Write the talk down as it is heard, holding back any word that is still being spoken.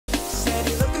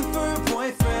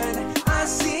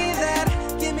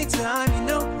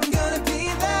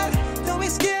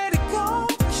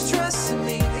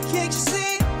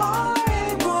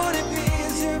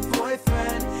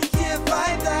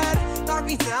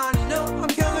down, you know I'm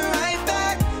coming right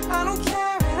back. I don't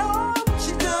care at all what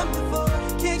you've done before.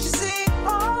 Can't you see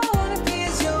all I wanna be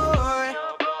is your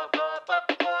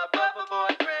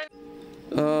boyfriend.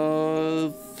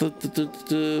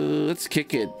 Let's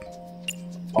kick it.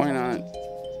 Why not?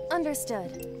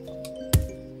 Understood.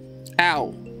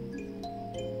 Ow.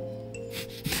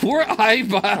 Poor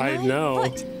eyeball. I know. My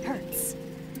foot hurts.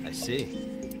 I see.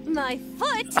 My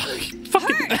foot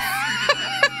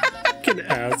Fucking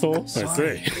asshole. I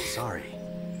see. Sorry.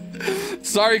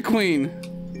 Sorry, Queen.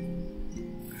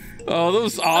 Oh, that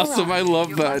was awesome. I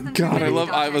love that. God, I love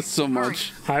Iva so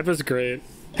much. Iva's great.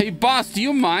 Hey, boss, do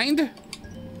you mind?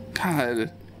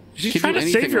 God. She's trying to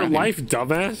save your life,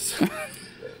 dumbass.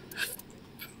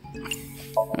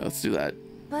 Alright, let's do that.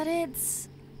 But it's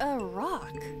a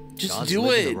rock. Just Gods do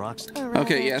live in it. the rocks.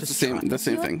 Okay, yeah, it's the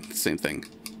same thing. Same thing.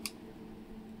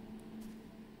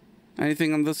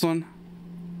 Anything on this one?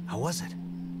 How was it?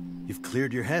 You've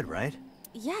cleared your head, right?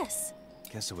 Yes.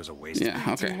 Guess it was a waste. Yeah,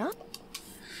 Do okay. not?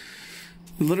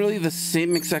 Literally the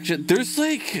same exact shit. There's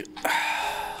like,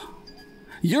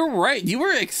 you're right. You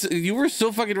were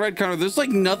so fucking right, Conor. There's like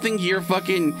nothing here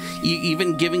fucking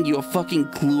even giving you a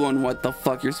fucking clue on what the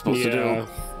fuck you're supposed to do.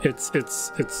 It's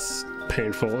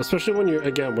painful, especially when you're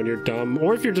dumb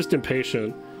or if you're just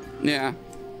impatient. Yeah.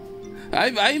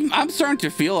 I'm starting to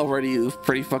feel already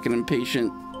pretty fucking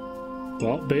impatient.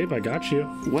 Well, babe, I got you.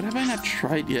 What have I not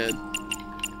tried yet?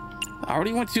 I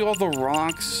already went to all the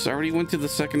rocks. I already went to the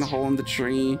second hole in the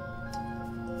tree.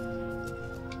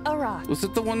 A rock. Was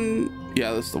it the one?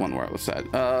 Yeah, this is the one where I was at.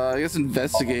 I guess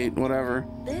investigate, whatever.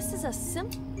 This is a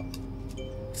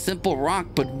Simple rock,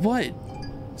 but what?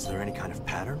 Is there any kind of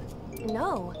pattern?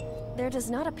 No, there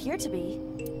does not appear to be.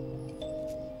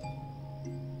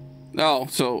 Oh,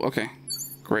 so, okay.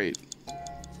 Great.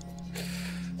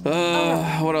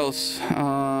 What else?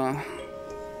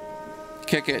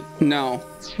 Kick it. No.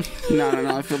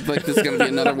 No. I feel like this is gonna be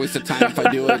another waste of time if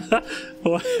I do it.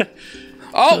 What?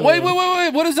 Oh, wait.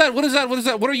 What is that?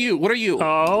 What are you?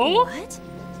 Oh? What?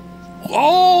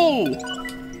 Oh!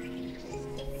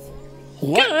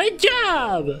 What? Good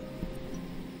job!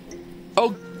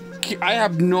 Oh, I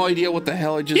have no idea what the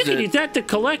hell I just You can did. use that to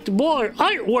collect more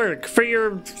artwork for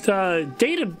your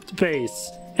database.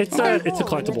 It's a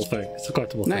collectible thing. It's a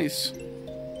collectible thing. Nice.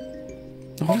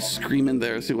 I want to scream in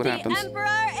there, see what happens. The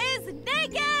Emperor is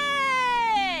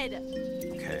naked!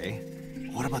 Okay.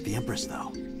 What about the Empress,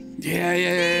 though?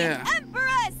 Yeah.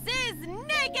 Empress is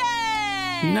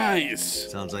naked!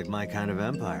 Nice. Sounds like my kind of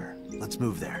empire. Let's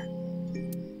move there.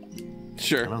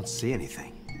 Sure. I don't see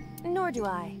anything. Nor do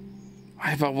I.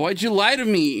 Why'd you lie to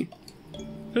me?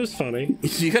 It was funny.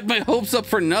 You got my hopes up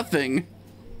for nothing.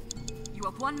 You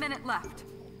have 1 minute left.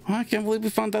 Oh, I can't believe we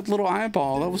found that little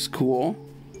eyeball. That was cool.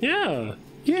 Yeah.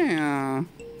 Yeah.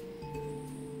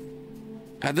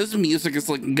 This music is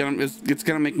like it's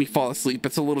gonna make me fall asleep.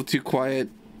 It's a little too quiet.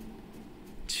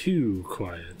 Too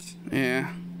quiet.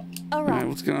 Yeah. All right,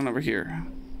 what's going on over here?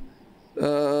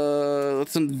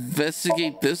 Let's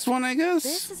investigate this one, I guess.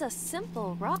 This is a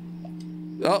simple rock.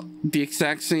 Oh, the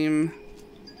exact same.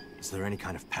 Is there any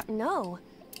kind of pattern? No.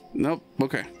 Nope.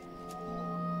 Okay.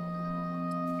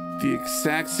 The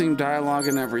exact same dialogue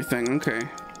and everything. Okay.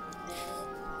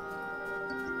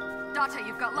 Date,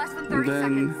 you've got less than And 30 then,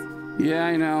 seconds. yeah,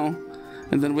 I know.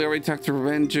 And then we already talked to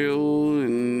Renju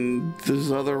and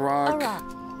this other rock.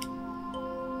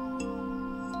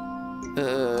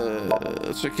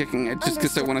 Let's start kicking it just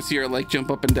because I want to see her like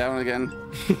jump up and down again.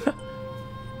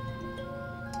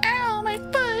 Ow, my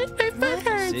foot! My foot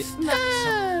hurts!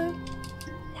 Ah.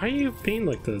 Why are you being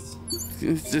like this?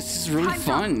 This is really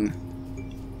fun.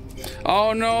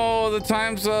 Oh no, the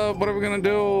time's up. What are we gonna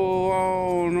do?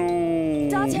 Oh no.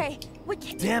 Date, we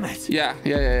can't. Damn it. Yeah.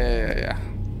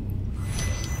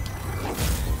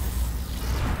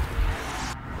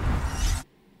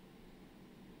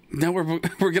 Now we're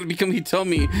gonna become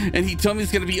Hitomi, and Hitomi's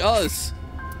gonna be us.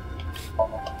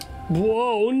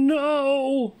 Whoa,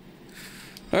 no!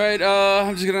 All right,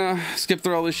 I'm just gonna skip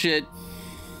through all this shit.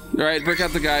 All right, break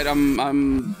out the guide.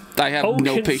 I have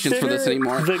no patience for this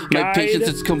anymore. My patience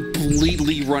is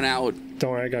completely run out.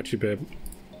 Don't worry, I got you, babe.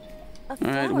 All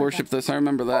right, worship this. I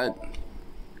remember that.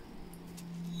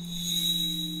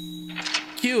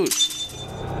 Cute.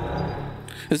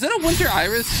 Is that a winter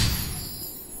iris?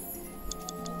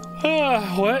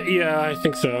 What? Yeah, I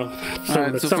think so.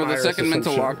 Alright, so for the second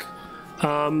mental lock.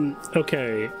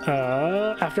 Okay.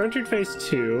 After entering phase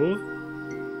 2,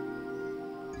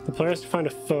 the player has to find a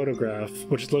photograph,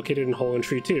 which is located in hole in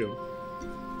tree 2.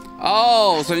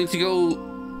 Oh, so I need to go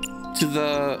to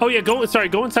the... Oh yeah, go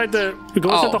inside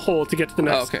the hole to get to the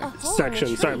next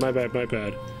section. Sorry, my bad.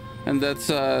 And that's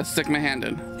stick my hand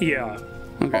in. Yeah.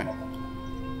 Okay.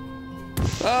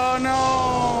 Oh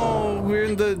no! We're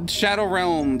in the shadow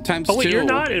realm times 2. Oh wait, you're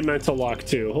not in mental lock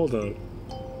 2. Hold on.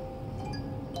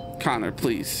 Connor,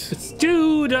 please.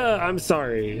 Dude, I'm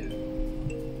sorry.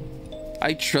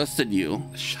 I trusted you.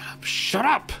 Shut up. Shut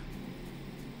up.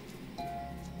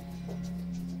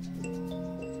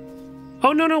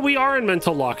 Oh no, we are in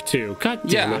mental lock 2. God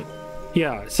damn it.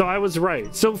 Yeah, so I was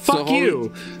right. So fuck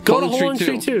you. Go to Hole in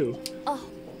Tree 2. Oh.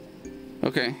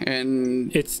 Okay,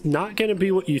 and It's not gonna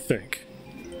be what you think.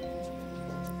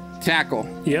 tackle.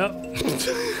 Yep.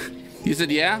 You said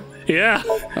yeah? Yeah.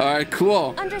 All right,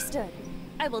 cool. Understood.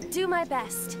 I will do my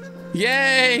best.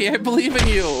 Yay! I believe in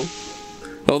you.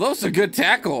 Oh, that was a good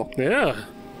tackle. Yeah.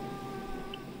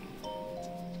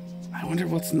 I wonder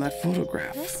what's in that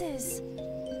photograph. This is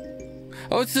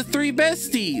Oh, it's the 3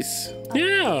 besties. a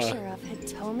Yeah. picture of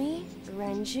Hitomi,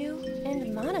 Renju,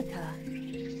 and Monica.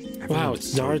 Wow,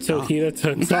 it's Naruto,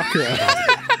 Hinata, and Sakura.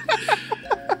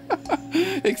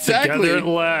 Exactly. Together at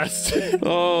last.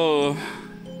 Oh.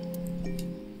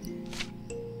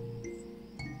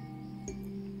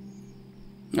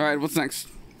 All right, what's next?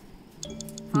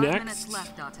 5 Next. minutes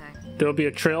left, Date. There'll be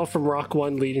a trail from Rock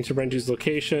 1 leading to Renju's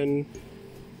location.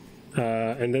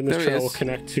 And then this There he trail is. will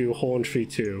connect to Hole in Tree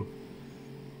 2.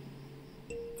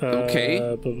 Okay.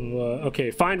 Blah, blah, blah. Okay,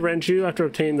 find Renju after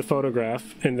obtaining the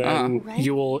photograph, and then Right.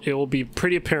 it will be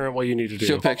pretty apparent what you need to do.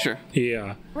 Show a picture.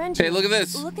 Yeah. Renju, Hey, look at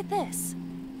this. Look at this.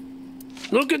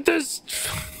 Look at this.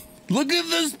 Look at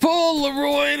this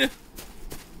Polaroid.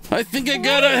 I think I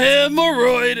got a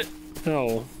hemorrhoid.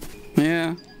 Oh.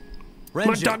 Yeah. My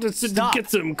Renju, doctor said stop. to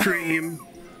get some cream,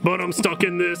 but I'm stuck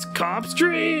in this cop's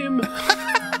dream.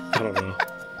 I don't know.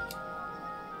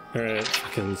 Alright,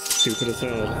 fucking stupid as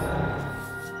hell.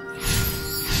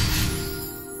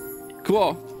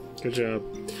 Cool. Good job.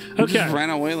 He Okay, just ran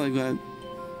away like that.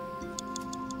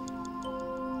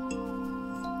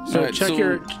 so Alright, check so-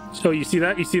 your... Oh, you see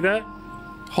that? You see that?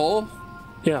 Hole?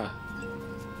 Yeah.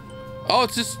 Oh,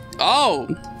 it's just. Oh.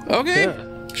 Okay.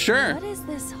 Yeah. Sure. What is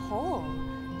this hole?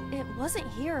 It wasn't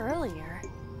here earlier.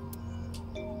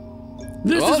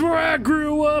 This is Oh. where I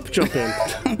grew up. Jump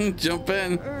in. Jump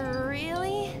in.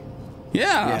 Really?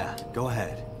 Yeah. Yeah, go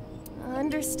ahead.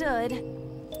 Understood.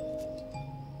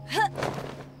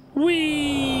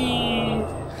 Whee!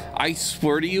 I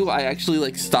swear to you, I actually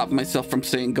like stopped myself from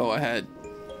saying go ahead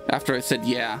after I said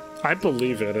yeah. I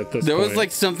believe it at this There point. was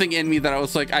like something in me that I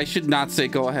was like, I should not say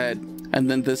go ahead. And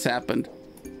then this happened.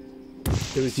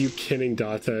 It was you kidding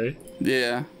Date.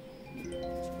 Yeah.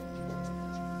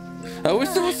 I wish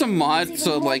there was a mod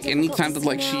so like anytime that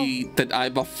like that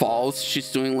Aiba falls,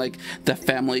 she's doing like the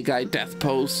Family Guy death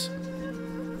pose.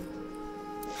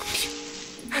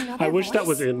 Another I wish that voice?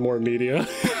 was in more media.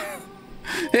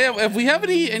 Yeah, if we have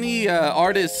any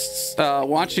artists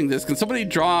watching this, can somebody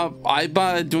draw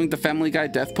Aiba doing the Family Guy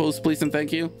death pose, please and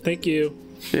thank you? Thank you.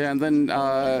 Yeah, and then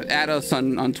add us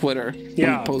on Twitter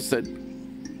Yeah. when we post it.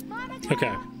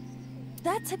 Okay.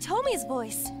 That's Hitomi's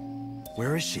voice.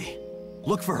 Where is she?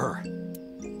 Look for her.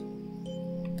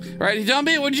 Alright,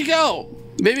 Hitomi, where'd you go?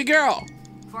 Baby girl.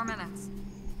 4 minutes.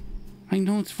 I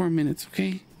know it's 4 minutes,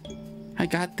 okay? I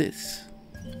got this.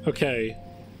 Okay.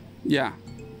 Yeah.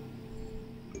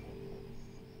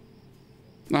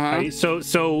 Uh-huh.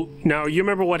 So now you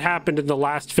remember what happened in the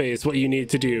last phase, what you needed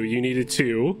to do. You needed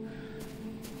to...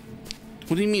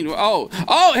 What do you mean? Oh,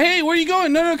 hey, where are you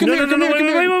going? No, come here, come here, come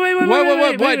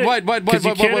here. Wait. What? Because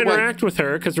you can't interact with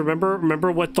her, because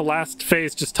remember what the last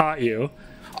phase just taught you.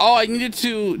 Oh, I needed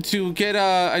to get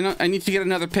I need to get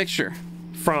another picture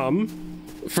From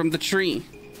the tree.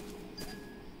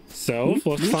 So,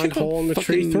 let's me find check out Hole in the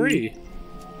Tree fucking- 3.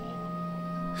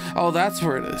 Oh, that's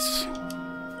where it is.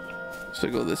 So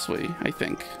go this way, I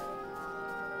think.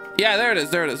 Yeah, there it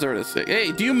is.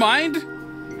 Hey, do you mind?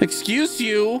 Excuse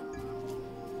you.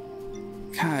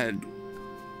 God,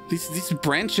 these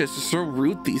branches are so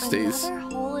rude these days.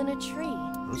 Another hole in a tree.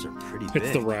 Those are pretty big.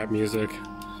 It's the rap music.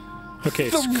 Okay,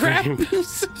 The rap scream.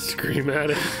 music. Scream at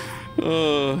it.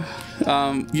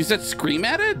 You said scream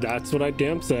at it? That's what I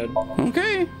damn said.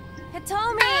 Okay.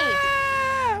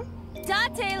 Hitomi!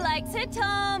 Date likes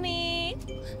Hitomi.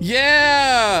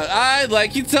 Yeah, I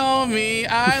like you told me.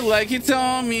 I like you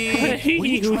told me. What are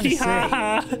you trying to say?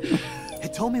 Ha.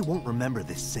 Hitomi won't remember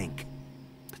this sink.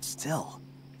 But still.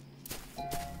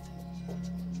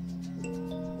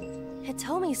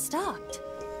 Hitomi stopped.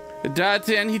 Date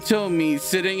and he told me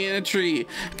sitting in a tree.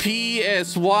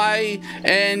 PSYN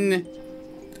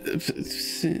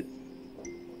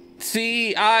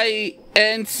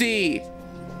CINC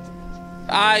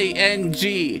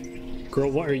ING. Girl,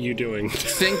 what are you doing?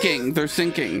 Sinking. They're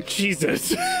sinking.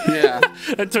 Jesus. Yeah.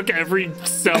 That took every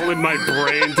cell in my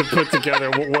brain to put together.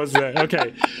 What was that?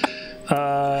 Okay.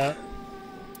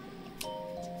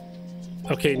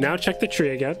 Okay, now check the tree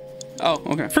again. Oh,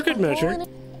 okay. For good measure.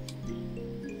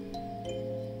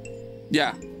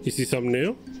 Yeah. You see something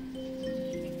new?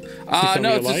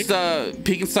 No, it's just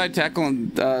peek inside, tackle,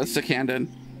 and stick-handed.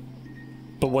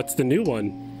 But what's the new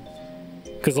one?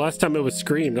 Because last time it was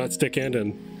scream, not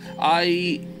stick-handed.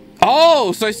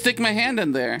 Oh, so I stick my hand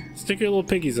in there. Stick your little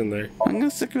piggies in there. I'm gonna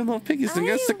stick my little piggies. I'm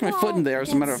gonna stick my foot in there,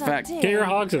 as a matter of fact. Get your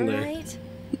hogs in there. Right?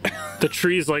 The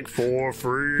tree's like for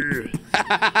free.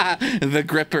 The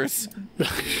grippers.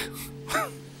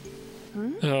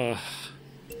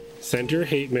 Send your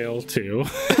hate mail to.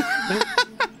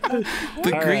 The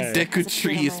Great right. Deku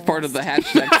Tree is part of the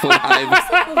hashtag Flyhive.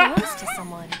 Belongs to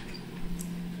someone.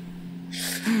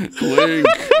 Link,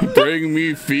 bring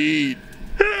me feet.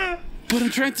 But I'm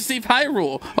trying to save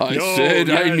Hyrule. I said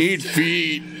I need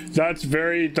feet. That's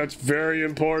very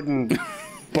important.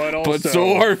 But also, But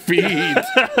so are feet.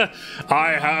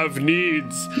 I have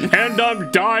needs, and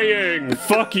I'm dying.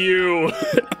 Fuck you.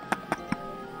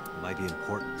 Might be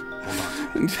important.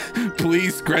 Hold on.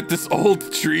 Please grant this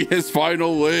old tree his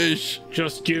final wish.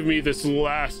 Just give me this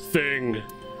last thing.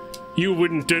 You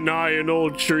wouldn't deny an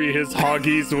old tree his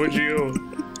hoggies, would you?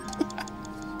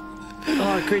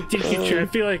 Oh, great teacher. I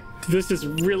feel like this is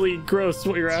really gross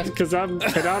what you're asking, because I'm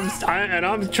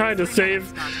trying to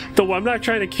save the one. I'm not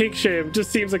trying to kink shame. It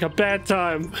just seems like a bad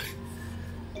time.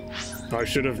 I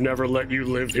should have never let you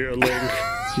live here, Link.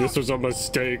 This was a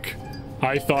mistake.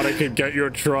 I thought I could get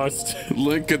your trust.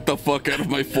 Link, get the fuck out of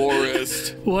my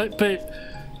forest. What? But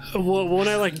won't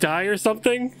I like die or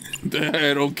something?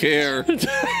 I don't care.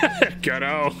 Get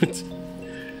out.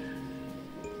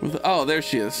 Oh, there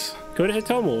she is. Go to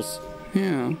Hitomos.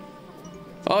 Yeah.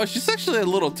 Oh, she's actually a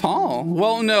little tall.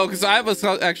 Well, no, because I was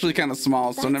actually kind of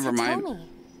small, so never mind. Tommy.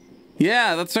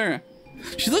 Yeah, that's her.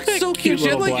 She looks so cute. She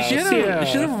had like she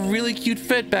had a really cute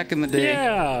fit back in the day.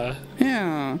 Yeah.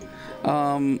 Yeah.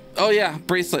 Oh yeah,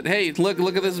 bracelet. Hey, look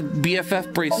at this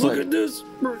BFF bracelet. Look at this.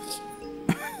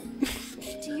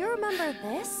 Do you remember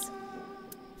this?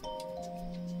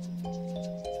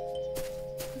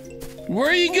 Where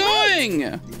are you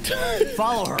going?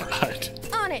 Follow her. God.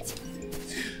 On it.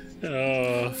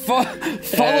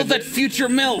 Follow that future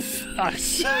MILF.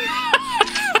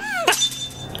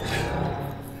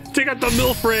 Take out the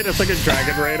MILF radar. It's like a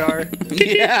dragon radar.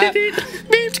 Yeah.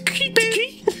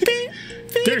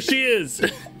 There she is.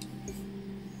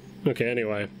 Okay,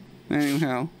 anyway.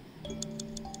 Anyhow.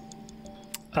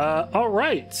 All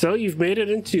right. So you've made it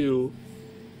into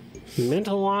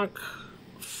Mental Lock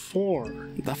 4.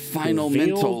 The final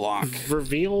mental lock.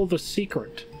 Reveal the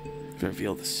secret.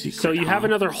 Reveal the secret. So you have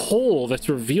another hole that's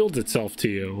revealed itself to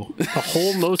you. A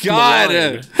hole most God,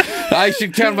 malign. I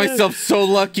should count myself so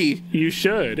lucky. You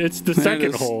should. It's the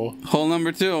second hole. Hole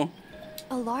number 2.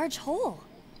 A large hole.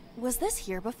 Was this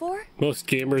here before? Most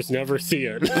gamers never see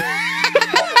it.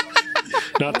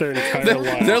 Not their entire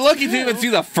lives. They're lucky to even see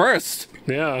the first,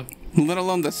 Yeah. let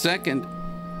alone the second.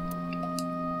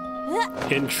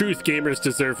 In truth, gamers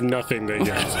deserve nothing they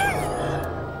get.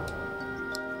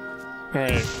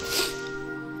 Alright.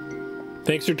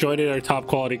 Thanks for joining our top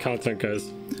quality content, guys.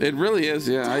 It really is,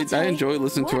 yeah. I enjoy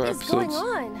listening to our What is going episodes.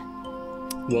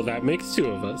 on? Well, that makes 2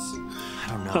 of us. I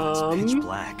don't know. It's pitch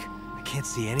black. I can't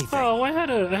see anything. Oh, I had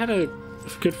a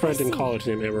good friend in college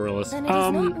named Amaryllis. Then it is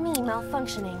not me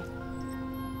malfunctioning.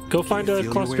 Go find Can you a feel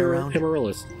your cluster way around?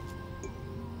 Amaryllis.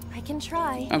 I can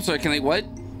try. I'm sorry, can I what?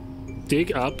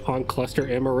 Dig up on cluster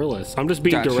Amaryllis. I'm just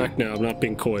being Gotcha. direct now. I'm not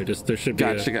being coy. Just there should be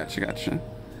Gotcha.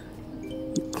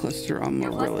 Cluster on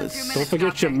You're less than 2 Amaryllis. minutes, Don't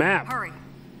forget your Dante. map. Hurry.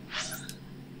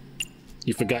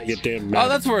 You forgot your damn map. Oh,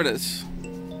 that's where it is.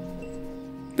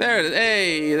 There it is.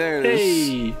 Hey, there it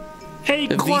is. Hey,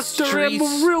 If cluster these trees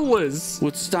Amaryllis.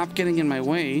 would stop getting in my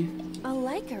way. A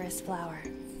Lycaris flower.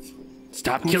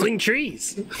 Stop killing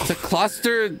trees. It's a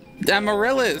cluster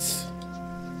Amaryllis.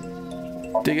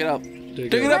 Dig it up.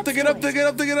 Dig it up, dig it up, dig it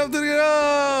up, dig it up, dig it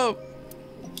up!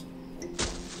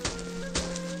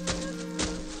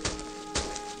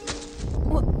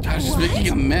 I was just making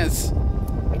a mess.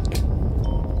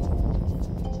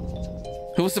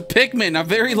 It was a Pikmin, a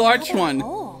very large one.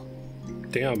 Oh,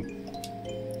 Damn.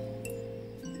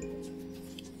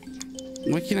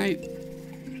 What can I...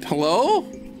 Hello?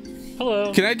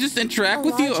 Hello. Can I just interact A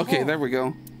with you? large Okay, hole. there we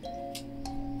go.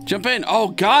 Jump in. Oh,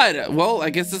 God. Well, I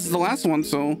guess this is the last one,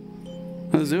 so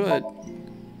let's do it.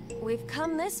 we've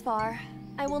come this far.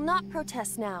 I will not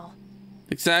protest now.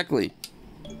 Exactly.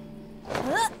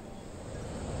 Huh?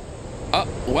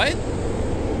 What?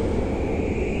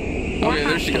 Okay,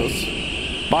 there she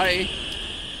goes. Bye.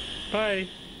 Bye.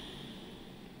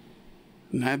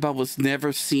 Nightbot was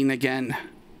never seen again.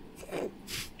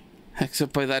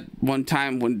 Except by that one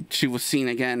time when she was seen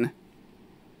again.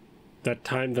 That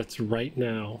time that's right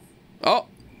now. Oh!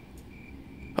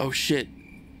 Oh shit.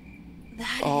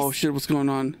 Oh shit, what's going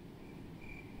on?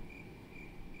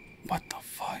 What the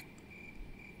fuck?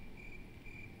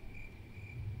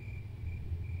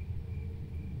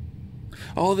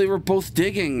 Oh, they were both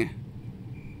digging.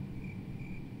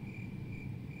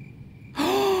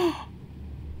 Oh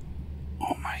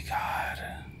my god.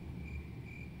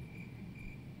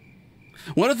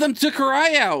 One of them took her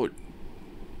eye out.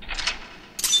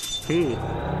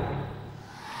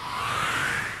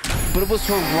 But it was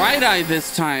her right eye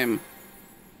this time.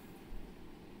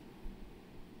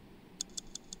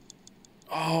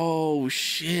 Oh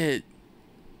shit.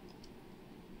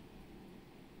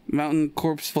 Mountain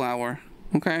corpse flower.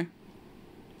 Okay.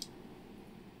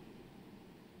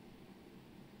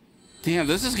 Damn,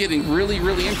 this is getting really,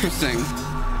 really interesting.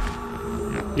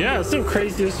 Yeah, there's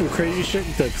some crazy shit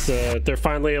that's they're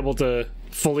finally able to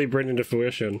fully bring into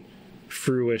fruition.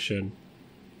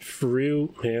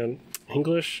 Man.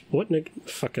 English? What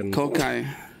fucking Kokai.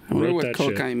 I wonder what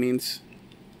Kokai means.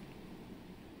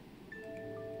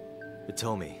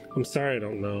 Hitomi, I'm sorry, I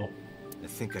don't know. I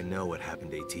think I know what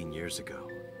happened 18 years ago.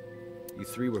 You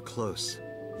three were close.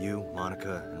 You,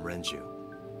 Monica, and Renju.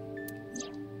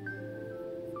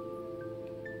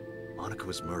 Monica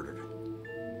was murdered.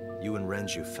 You and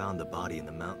Renju found the body in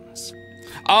the mountains.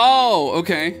 Oh,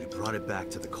 okay. You brought it back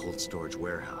to the cold storage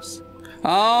warehouse.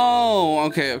 Oh,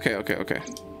 okay.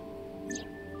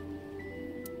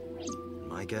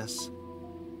 My guess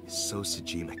is So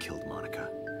Sejima killed Monica.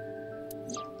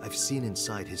 I've seen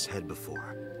inside his head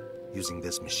before, using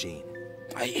this machine.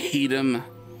 I hate him.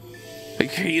 I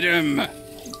hate him.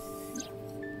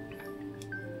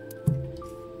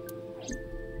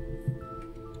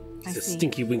 It's a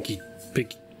stinky winky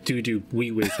big doo-doo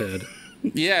wee-whiz head.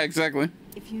 Yeah, exactly.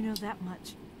 If you know that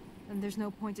much, then there's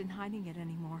no point in hiding it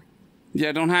anymore.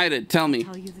 Yeah, don't hide it. Tell me.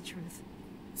 Tell you the truth.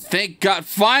 Thank God.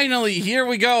 Finally, here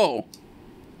we go.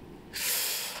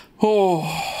 Oh,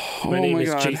 My name is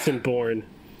God. Jason Bourne.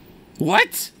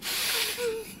 What?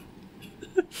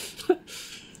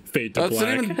 Fade to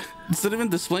black. It's not even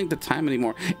displaying the time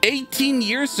anymore. 18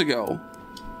 years ago.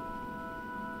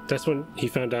 That's when he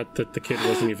found out that the kid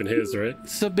wasn't even his, right?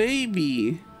 It's a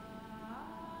baby.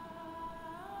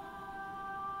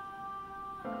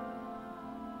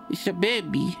 It's a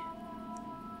baby.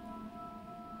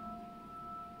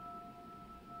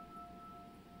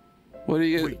 What are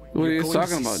you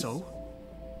talking about? So?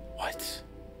 What?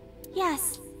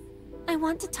 Yes. I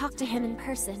want to talk to him in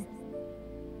person.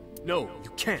 No,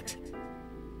 you can't.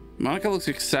 Monica looks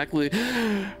exactly.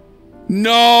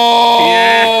 No!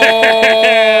 Yeah!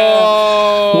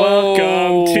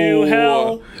 Welcome to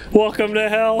hell. Welcome to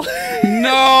hell.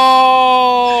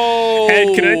 No!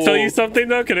 Ed, can I tell you something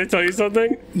though? Can I tell you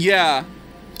something? Yeah.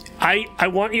 I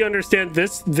want you to understand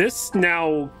this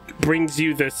now brings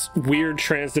you this weird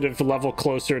transitive level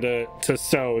closer to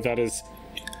So that is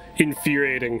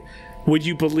infuriating. Would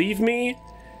you believe me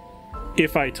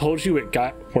if I told you it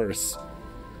got worse?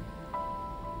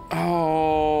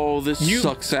 Oh, this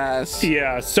sucks ass.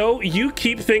 Yeah, so you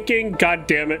keep thinking, God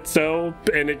damn it, So,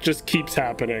 and it just keeps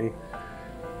happening.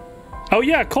 Oh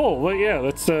yeah, Cole. Well, yeah,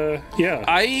 that's yeah.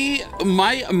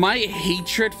 My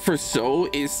hatred for So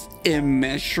is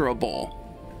immeasurable.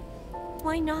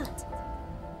 Why not?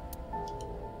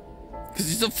 Because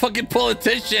he's a fucking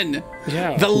politician.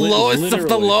 Yeah. The lowest of the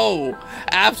literally. low.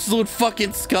 Absolute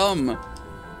fucking scum.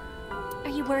 Are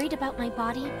you worried about my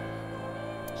body?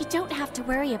 You don't have to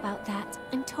worry about that.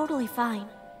 I'm totally fine.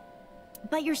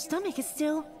 But your stomach is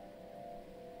still...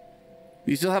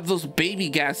 You still have those baby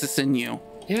gases in you.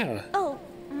 Yeah. Oh,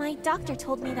 my doctor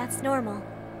told me that's normal.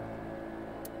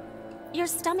 Your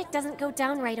stomach doesn't go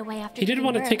down right away after He didn't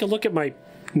want to take a look at my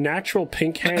natural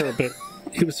pink hair, but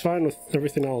he was fine with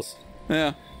everything else.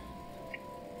 Yeah.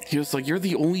 He was like, you're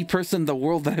the only person in the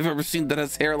world that I've ever seen that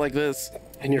has hair like this.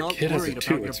 And your Not kid has worried it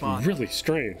too. about your It's body. really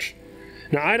strange.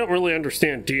 Now, I don't really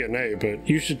understand DNA, but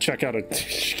you should check out you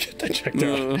should get that checked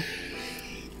out.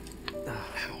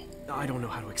 I don't know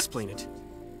how to explain it.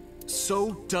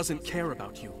 So doesn't care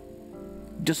about you,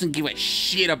 Doesn't give a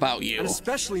shit about you. and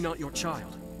especially not your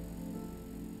child.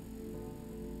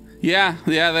 Yeah,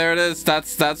 there it is.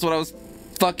 That's what I was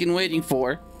fucking waiting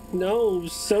for. No,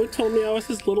 So told me I was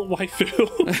his little waifu.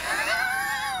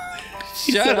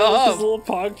 He Shut said I was his up. little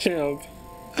PogChamp.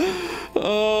 Oh.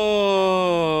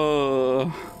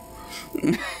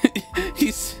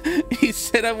 he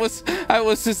said I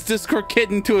was his Discord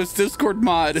kitten to his Discord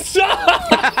mod.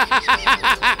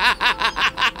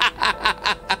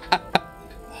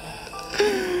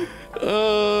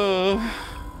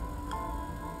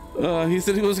 He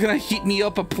said he was gonna heat me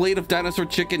up a plate of dinosaur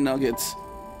chicken nuggets.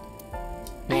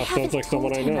 Oh, sounds like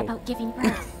someone I know. About giving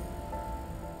birth.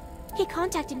 He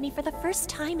contacted me for the first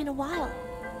time in a while.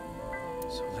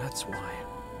 So that's why.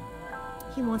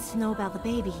 He wants to know about the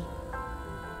baby.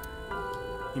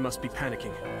 He must be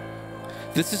panicking.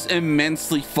 This is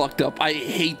immensely fucked up. I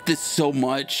hate this so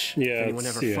much. Yeah. If anyone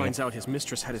ever finds out his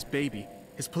mistress had his baby,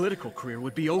 his political career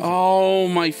would be over. Oh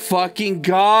my fucking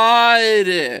god.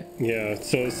 Yeah,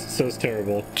 so's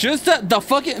terrible. Just the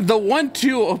fucking the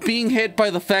 1-2 of being hit by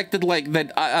the fact that like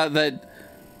that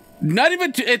not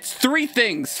even it's 3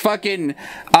 things. Fucking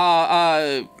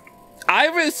Iris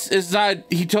is not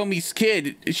Hitomi's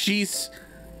kid. She's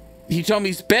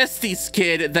Hitomi's bestie's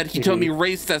kid that Hitomi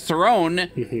raised as her own.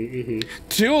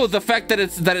 2, the fact that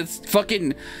it's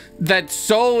fucking that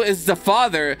So is the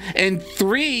father, and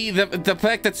 3, the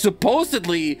fact that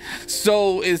supposedly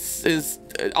So is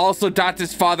also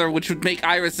Data's father, which would make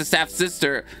Iris his half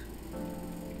sister.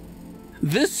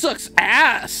 This sucks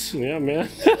ass. Yeah, man.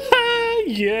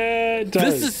 Yeah, it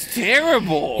does. This is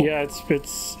terrible. Yeah, it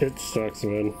sucks,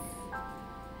 man.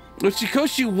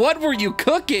 Uchikoshi, what were you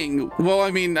cooking? Well, I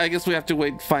mean, I guess we have to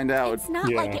wait to find out. It's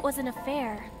not like it was an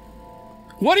affair.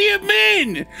 What do you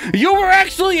mean? You were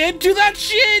actually into that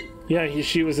shit? Yeah,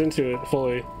 she was into it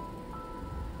fully.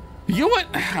 You what?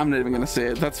 I'm not even gonna say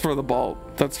it. That's for the vault.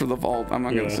 That's for the vault. I'm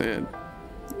not gonna say it.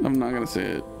 I'm not gonna say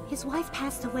it. His wife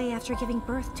passed away after giving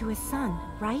birth to his son,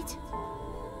 right?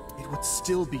 It would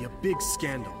still be a big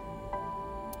scandal.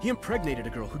 He impregnated a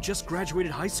girl who just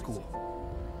graduated high school.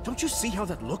 Don't you see how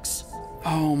that looks?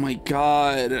 Oh my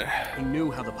god. He knew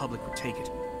how the public would take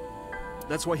it.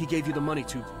 That's why he gave you the money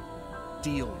to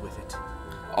deal with it.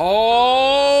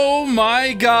 Oh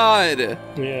my god.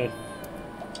 Yeah.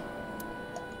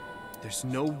 There's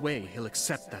no way he'll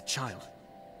accept that child.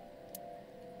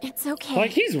 It's okay.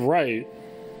 Like, he's right.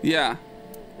 Yeah.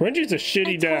 Renji's a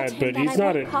shitty dad, but he's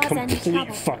not a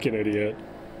complete fucking idiot.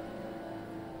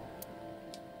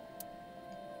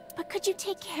 But could you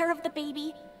take care of the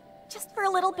baby? Just for a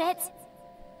little bit?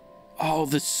 Oh,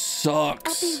 this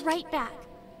sucks. I'll be right back.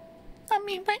 I'll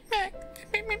be right back.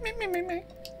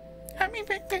 I'll be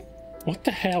right back. What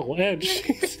the hell, Edge?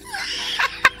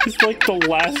 He's like the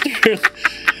last.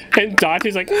 And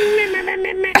Dante's like.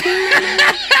 I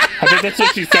think that's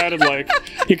what she sounded like.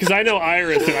 Because I know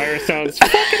Iris, and Iris sounds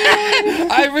fucking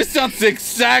annoying. Iris sounds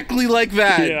exactly like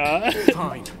that. Yeah.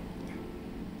 Fine.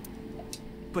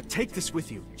 But take this with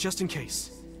you, just in case.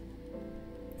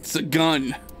 It's a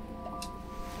gun.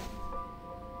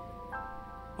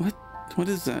 What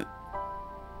is that?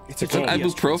 It's a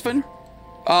ibuprofen?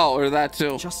 Oh, or that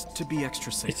too. Just to be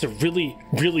extra safe. It's a really,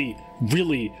 really,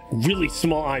 really, really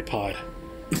small iPod.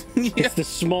 Yeah. It's the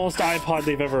smallest iPod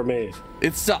they've ever made.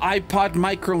 It's the iPod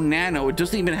Micro Nano. It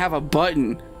doesn't even have a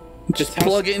button. Just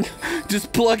plug in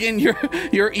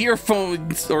your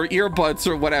earphones or earbuds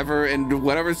or whatever, and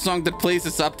whatever song that plays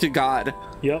is up to God.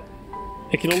 Yep.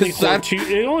 It can only hold two.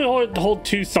 It only hold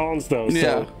 2 songs though. Yeah.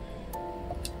 So.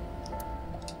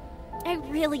 I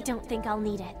really don't think I'll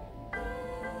need it.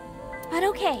 But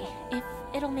okay, if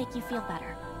it'll make you feel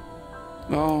better.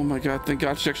 Oh my god, thank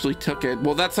god she actually took it.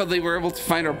 Well, that's how they were able to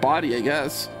find her body, I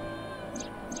guess.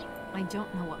 I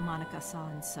don't know what Monica saw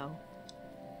in So.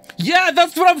 Yeah,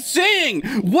 that's what I'm saying!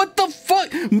 What the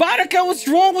fuck? Monica, what's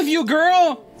wrong with you,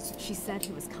 girl? She said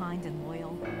he was kind and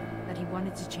loyal, that he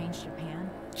wanted to change Japan.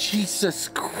 Jesus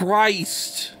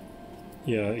Christ.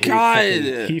 Yeah,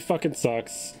 God. He fucking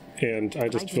sucks, and I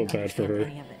just feel bad for her.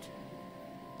 Any of it.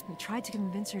 He tried to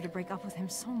convince her to break up with him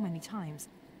so many times.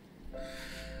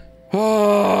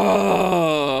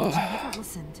 Oh. She never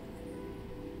listened.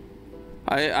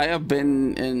 I have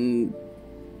been in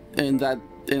a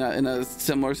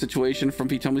similar situation from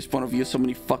Hitomi's point of view so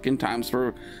many fucking times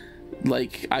where,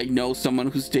 like, I know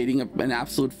someone who's dating an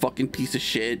absolute fucking piece of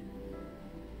shit,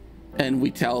 and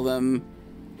we tell them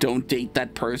don't date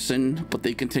that person, but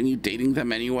they continue dating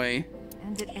them anyway.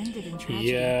 And it ended in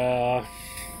tragedy. Yeah.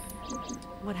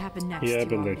 What happened next? Yeah, I've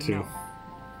been there too. Know.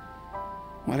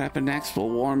 What happened next will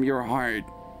warm your heart.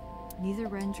 Neither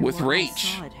Renji With or rage.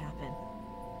 I saw it happen.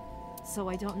 So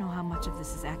I don't know how much of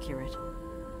this is accurate.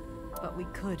 But we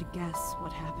could guess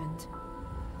what happened.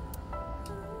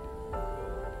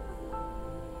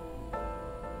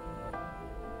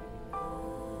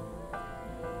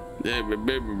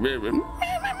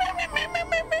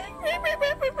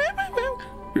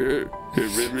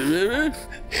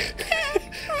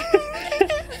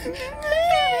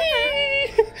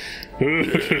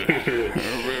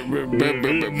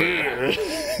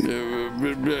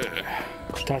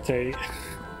 Tate.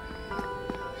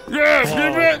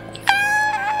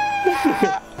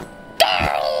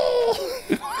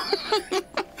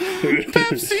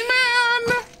 Pepsi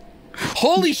Man!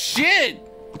 Holy shit!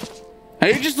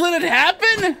 Hey, you just let it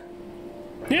happen?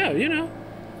 Yeah, you know.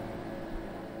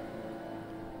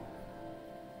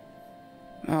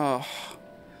 Oh.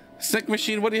 Sick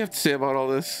Machine, what do you have to say about all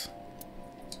this?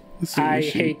 Sick I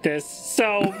Machine. hate this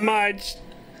so much.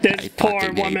 This I poor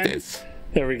fucking hate woman. this.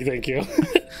 There we go, thank you.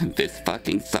 This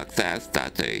fucking sucks ass,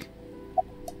 Tate.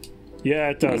 Yeah,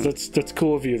 it does. That's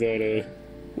cool of you though to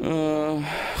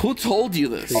Who told you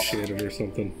this? appreciate it or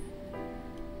something.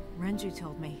 Renju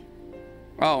told me.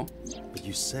 Oh. But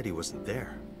you said he wasn't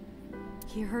there.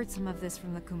 He heard some of this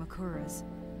from the Kumakuras.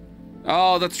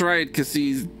 Oh, that's right, because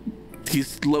he's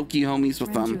low-key homies with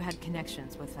Renju them. had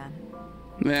connections with them.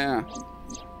 Yeah.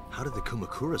 How did the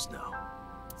Kumakuras know?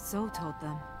 So told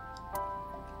them.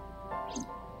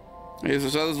 Hey,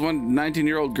 so this one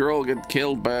 19-year-old girl get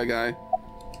killed by a guy.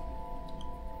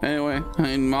 Anyway,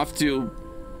 I'm off to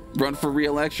run for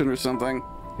re-election or something.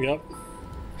 Yep.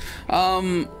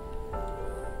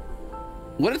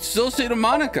 What did Sil say to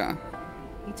Monica?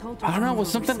 He told her I don't know, Conor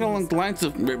was something received along the lines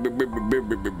of... And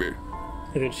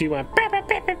then she went.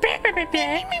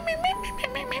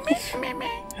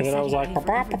 And then I was like,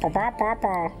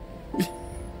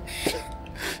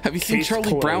 Have you seen Case Charlie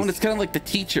closed. Brown? It's kind of like the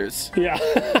teachers. yeah.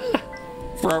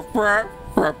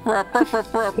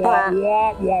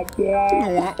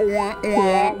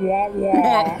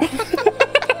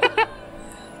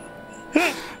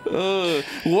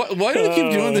 Why do we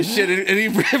keep doing this shit?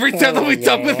 Every time that we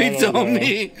talk with he told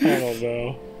me. I don't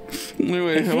know.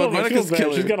 Anyway, I feel Monica's bad.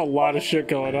 killer. She's got a lot of shit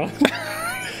going on.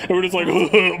 And we're just like,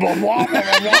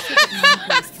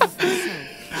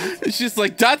 It's just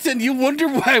like, Dotson, you wonder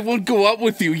why I won't go out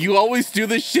with you. You always do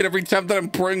this shit every time that I'm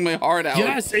pouring my heart out.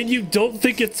 yes, and you don't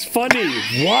think it's funny.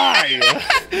 Why?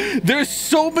 There's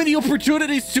so many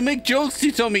opportunities to make jokes,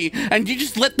 he told me, and you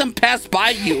just let them pass by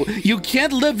you. You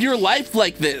can't live your life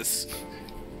like this.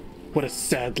 What a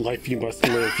sad life you must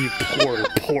live, you poor,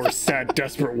 poor, sad,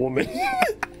 desperate woman.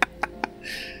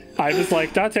 I was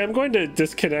like, Dante, I'm going to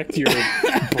disconnect your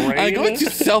brain. I'm going to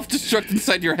self-destruct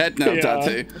inside your head now, Yeah.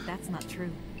 Dante. But that's not true.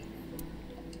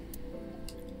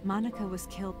 Monica was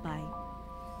killed by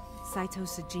Saito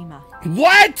Sejima,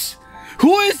 What?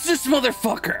 Who is this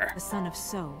motherfucker? the son of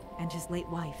So and his late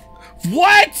wife.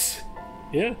 What?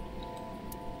 Yeah.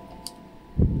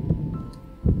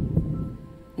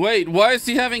 Wait, why is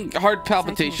he having heart Saito was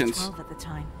palpitations? 12 at the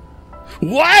time.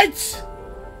 What?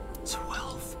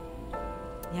 12?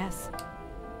 Yes,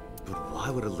 But why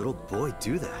would a little boy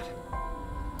do that?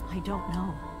 I don't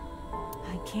know.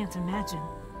 I can't imagine.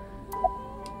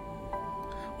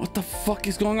 What the fuck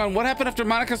is going on? What happened after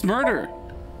Monica's murder?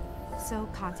 So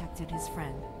contacted his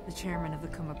friend, the chairman of the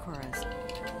Kumakuras.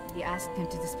 He asked him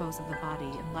to dispose of the body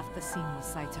and left the scene with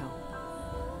Saito.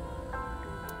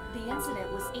 The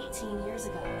incident was 18 years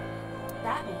ago.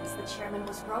 That means the chairman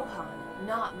was Rohan,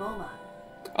 not Moma.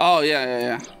 Oh,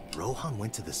 yeah. Rohan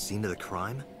went to the scene of the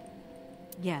crime?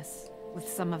 Yes, with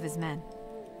some of his men.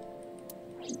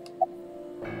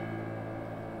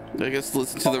 I guess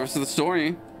listen to the rest of the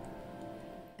story.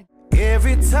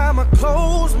 Every time I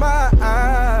close my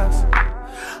eyes,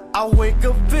 I wake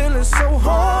up feeling so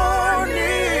horny.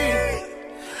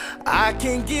 I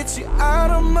can't get you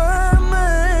out of my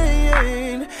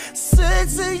mind.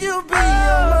 Sexy, you be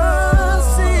a must.